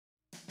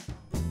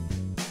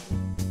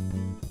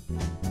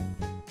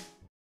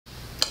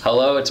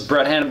Hello, it's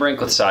Brett Hannenbrink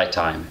with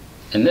SciTime.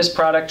 In this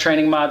product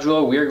training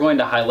module, we are going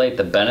to highlight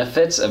the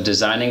benefits of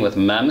designing with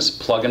MEMS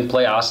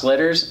plug-and-play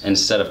oscillators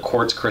instead of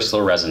quartz crystal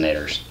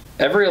resonators.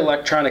 Every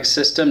electronic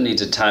system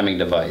needs a timing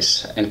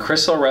device, and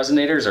crystal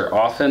resonators are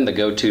often the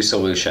go-to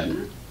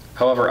solution.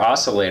 However,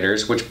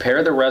 oscillators, which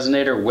pair the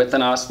resonator with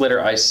an oscillator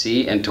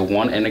IC into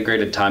one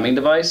integrated timing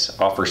device,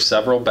 offer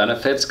several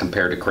benefits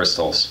compared to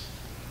crystals.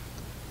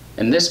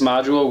 In this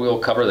module, we will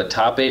cover the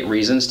top 8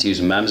 reasons to use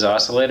MEMS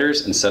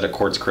oscillators instead of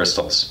quartz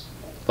crystals.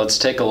 Let's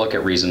take a look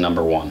at reason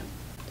number 1.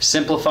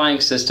 Simplifying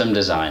system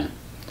design.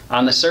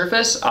 On the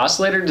surface,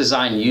 oscillator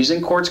design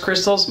using quartz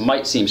crystals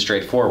might seem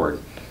straightforward,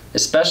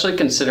 especially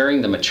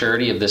considering the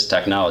maturity of this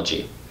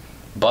technology.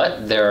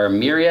 But there are a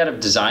myriad of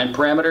design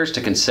parameters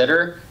to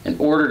consider in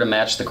order to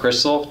match the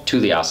crystal to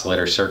the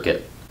oscillator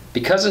circuit.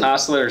 Because an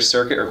oscillator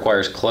circuit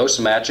requires close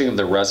matching of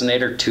the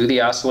resonator to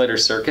the oscillator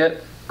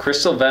circuit,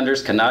 crystal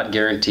vendors cannot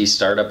guarantee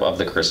startup of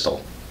the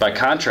crystal. By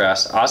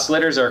contrast,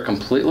 oscillators are a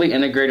completely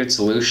integrated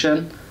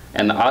solution,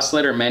 and the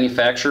oscillator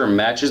manufacturer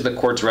matches the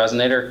quartz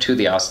resonator to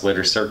the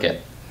oscillator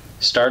circuit.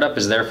 Startup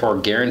is therefore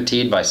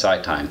guaranteed by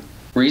SciTime.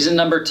 Reason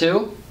number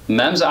 2,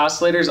 MEMS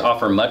oscillators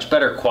offer much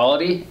better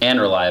quality and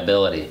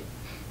reliability.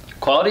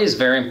 Quality is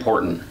very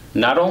important,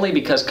 not only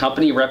because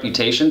company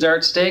reputations are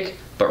at stake,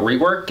 but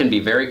rework can be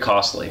very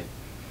costly.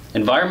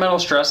 Environmental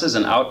stresses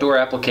in outdoor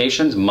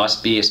applications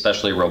must be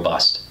especially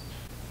robust.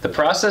 The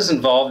process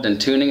involved in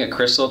tuning a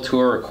crystal to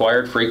a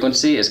required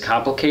frequency is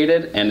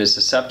complicated and is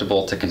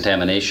susceptible to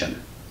contamination.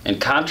 In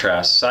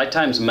contrast,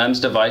 SciTime's MEMS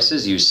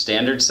devices use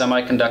standard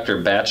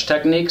semiconductor batch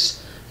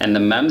techniques, and the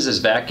MEMS is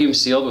vacuum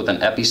sealed with an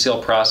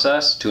episeal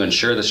process to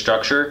ensure the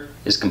structure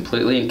is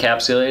completely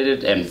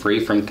encapsulated and free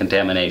from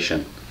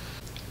contamination.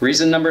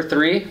 Reason number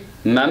 3,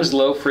 MEMS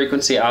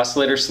low-frequency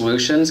oscillator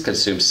solutions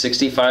consume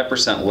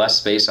 65% less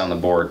space on the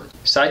board.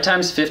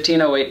 SciTime's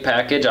 1508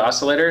 package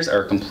oscillators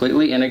are a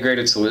completely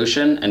integrated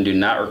solution and do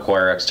not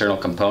require external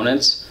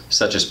components,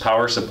 such as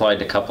power supply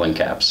decoupling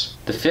caps.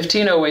 The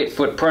 1508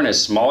 footprint is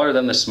smaller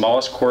than the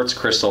smallest quartz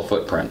crystal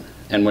footprint,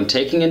 and when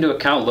taking into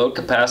account load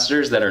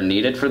capacitors that are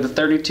needed for the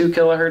 32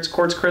 kHz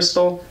quartz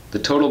crystal, the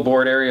total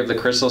board area of the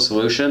crystal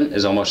solution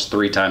is almost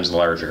 3 times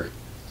larger.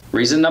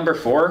 Reason number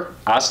 4,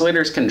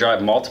 oscillators can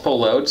drive multiple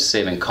loads,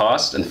 saving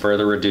cost and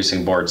further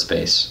reducing board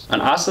space.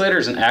 An oscillator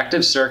is an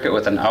active circuit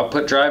with an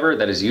output driver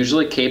that is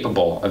usually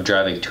capable of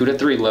driving 2 to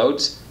 3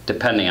 loads,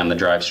 depending on the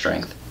drive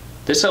strength.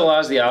 This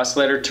allows the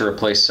oscillator to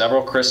replace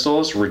several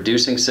crystals,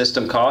 reducing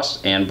system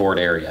cost and board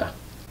area.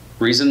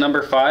 Reason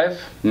number 5,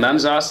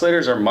 MEMS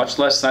oscillators are much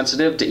less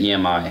sensitive to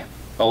EMI.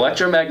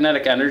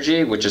 Electromagnetic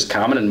energy, which is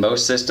common in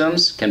most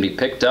systems, can be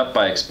picked up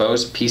by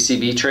exposed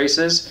PCB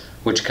traces,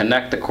 which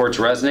connect the quartz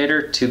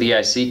resonator to the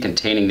IC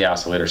containing the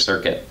oscillator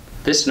circuit.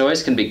 This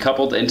noise can be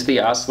coupled into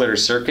the oscillator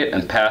circuit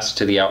and passed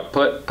to the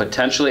output,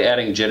 potentially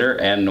adding jitter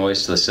and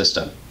noise to the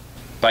system.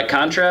 By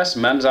contrast,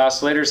 MEMS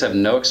oscillators have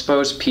no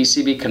exposed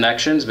PCB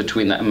connections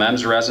between the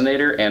MEMS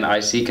resonator and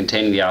IC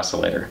containing the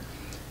oscillator.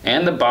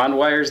 And the bond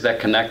wires that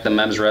connect the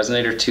MEMS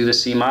resonator to the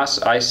CMOS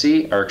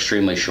IC are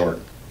extremely short.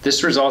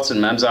 This results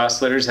in MEMS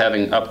oscillators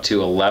having up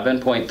to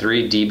 11.3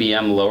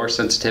 dBm lower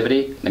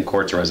sensitivity than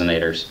quartz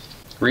resonators.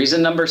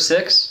 Reason number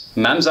 6,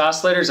 MEMS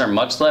oscillators are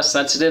much less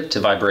sensitive to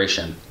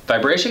vibration.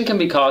 Vibration can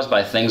be caused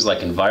by things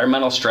like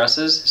environmental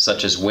stresses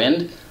such as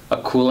wind,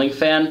 a cooling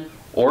fan,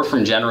 or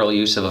from general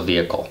use of a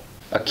vehicle.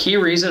 A key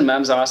reason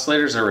MEMS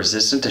oscillators are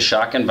resistant to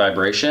shock and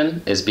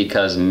vibration is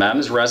because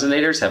MEMS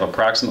resonators have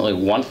approximately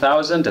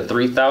 1,000 to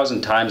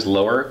 3,000 times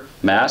lower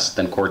mass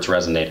than quartz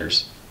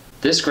resonators.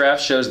 This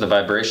graph shows the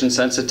vibration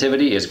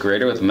sensitivity is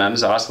greater with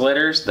MEMS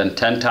oscillators than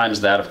 10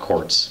 times that of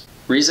quartz.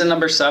 Reason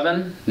number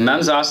 7,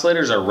 MEMS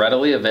oscillators are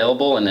readily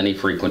available in any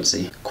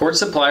frequency. Quartz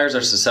suppliers are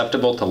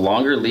susceptible to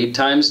longer lead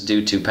times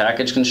due to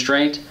package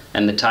constraint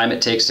and the time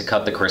it takes to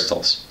cut the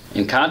crystals.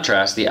 In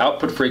contrast, the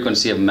output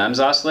frequency of MEMS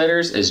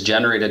oscillators is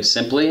generated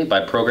simply by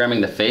programming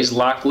the phase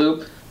lock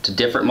loop to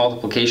different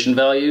multiplication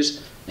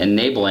values,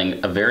 enabling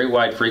a very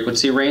wide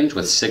frequency range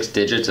with 6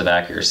 digits of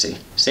accuracy.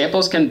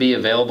 Samples can be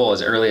available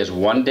as early as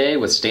 1 day,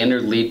 with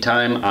standard lead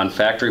time on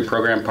factory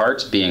program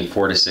parts being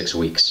 4 to 6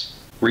 weeks.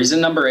 Reason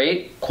number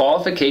 8,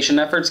 qualification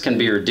efforts can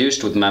be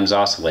reduced with MEMS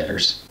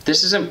oscillators.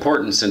 This is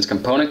important since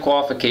component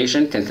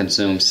qualification can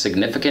consume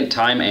significant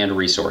time and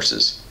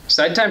resources.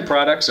 SciTime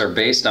products are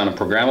based on a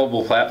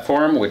programmable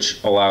platform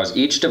which allows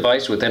each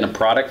device within a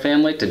product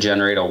family to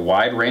generate a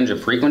wide range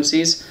of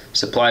frequencies,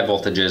 supply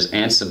voltages,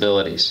 and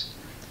stabilities.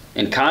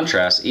 In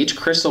contrast, each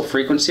crystal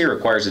frequency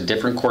requires a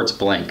different quartz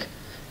blank,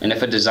 and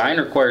if a design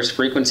requires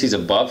frequencies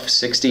above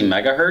 60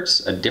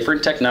 MHz, a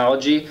different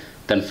technology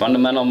than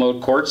fundamental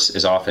mode quartz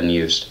is often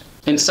used.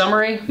 In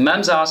summary,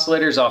 MEMS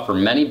oscillators offer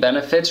many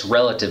benefits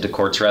relative to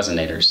quartz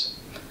resonators.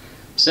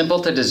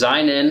 Simple to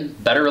design in,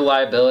 better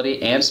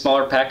reliability, and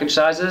smaller package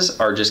sizes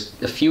are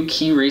just a few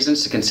key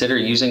reasons to consider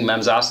using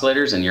MEMS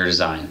oscillators in your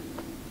design.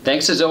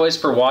 Thanks as always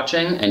for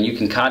watching, and you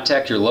can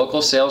contact your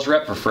local sales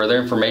rep for further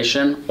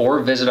information or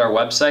visit our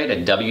website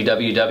at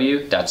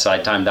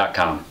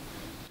www.scitime.com.